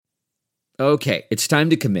Okay, it's time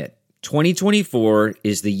to commit. 2024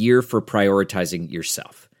 is the year for prioritizing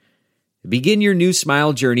yourself. Begin your new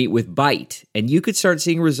smile journey with Byte, and you could start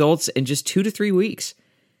seeing results in just 2 to 3 weeks.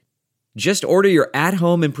 Just order your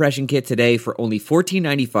at-home impression kit today for only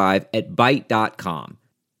 $14.95 at Byte.com.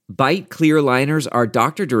 Byte clear liners are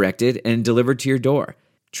doctor-directed and delivered to your door.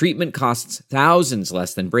 Treatment costs thousands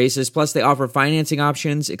less than braces, plus they offer financing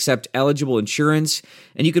options, accept eligible insurance,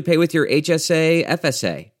 and you could pay with your HSA,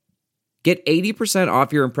 FSA. Get 80%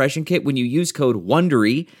 off your impression kit when you use code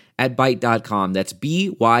WONDERY at Byte.com. That's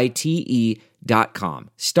BYTE.com.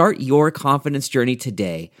 Start your confidence journey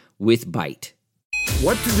today with Byte.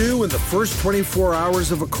 What to do in the first 24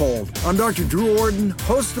 hours of a cold. I'm Dr. Drew Ordon,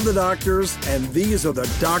 host of The Doctors, and these are the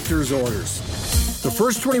doctor's orders. The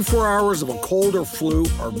first 24 hours of a cold or flu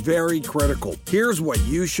are very critical. Here's what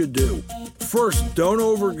you should do. First, don't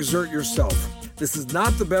overexert yourself. This is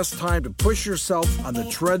not the best time to push yourself on the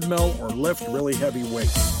treadmill or lift really heavy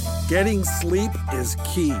weights. Getting sleep is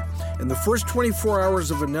key. In the first 24 hours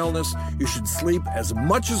of an illness, you should sleep as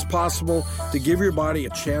much as possible to give your body a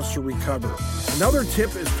chance to recover. Another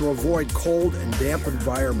tip is to avoid cold and damp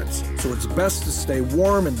environments, so it's best to stay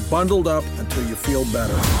warm and bundled up until you feel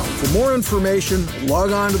better. For more information, log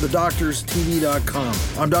on to thedoctorstv.com.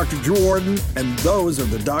 I'm Dr. Drew Ordon, and those are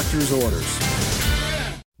the doctor's orders.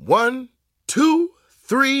 1, 2,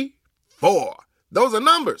 3, 4. Those are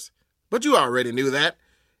numbers, but you already knew that.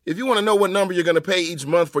 If you want to know what number you're going to pay each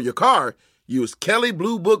month for your car, use Kelley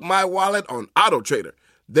Blue Book My Wallet on Auto Trader.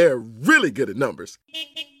 They're really good at numbers.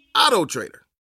 Auto Trader.